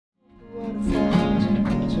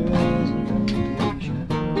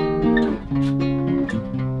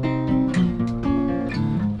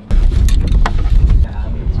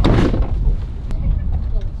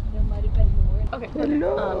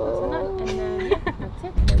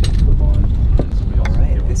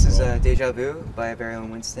Deja Vu by our very own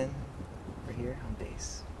Winston. We're here on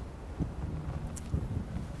bass.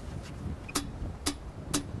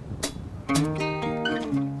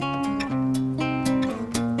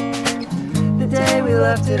 The day we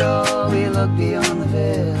left it all, we looked beyond the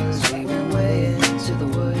veils. We went way into the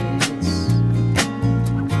woods.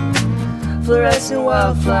 Fluorescent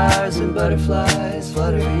wildflowers and butterflies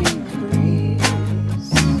fluttering in the breeze.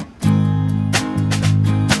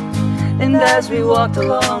 And as we walked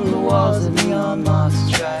along, the walls of neon moss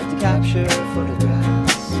tried to capture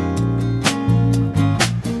photographs,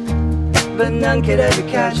 but none could ever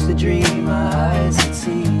catch the dream our eyes had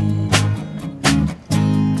seen.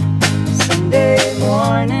 Sunday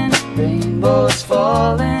morning, rainbows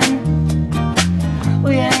falling.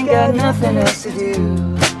 We ain't got nothing else to do.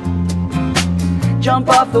 Jump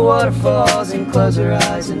off the waterfalls and close our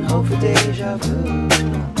eyes and hope for deja vu.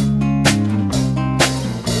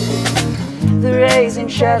 The rays and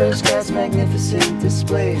shadows cast magnificent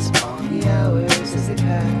displays upon the hours as they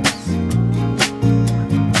pass.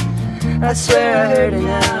 I swear I heard an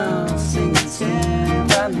owl singing stand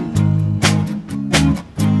by me.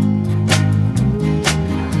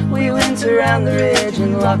 We went around the ridge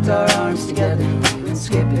and locked our arms together. We went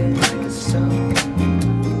skipping like a stone,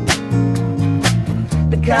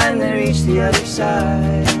 the kind that reached the other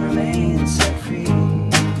side and remained set free.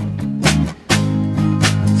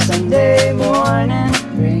 Sunday morning,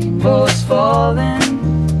 rainbows falling.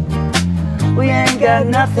 We ain't got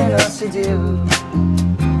nothing else to do.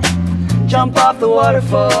 Jump off the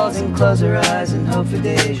waterfalls and close our eyes and hope for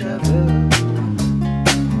deja vu.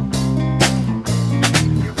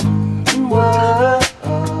 Whoa,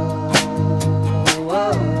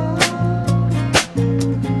 whoa,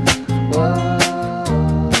 whoa.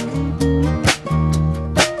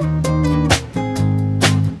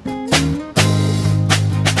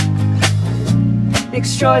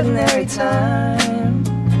 Extraordinary time,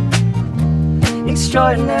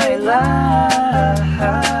 extraordinary life.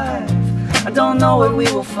 I don't know what we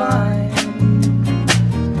will find.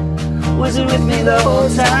 Was it with me the whole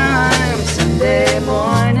time? Sunday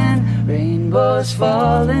morning, rainbows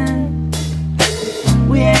falling.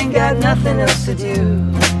 We ain't got nothing else to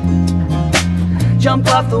do. Jump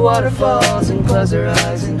off the waterfalls and close our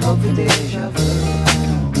eyes and hope for deja vu.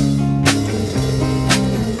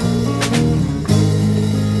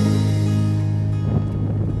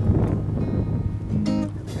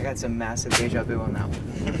 I got some massive deja vu on that one.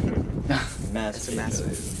 Massive. It's a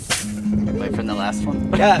massive. Like from the last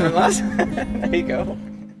one? Yeah, the last one. There you go.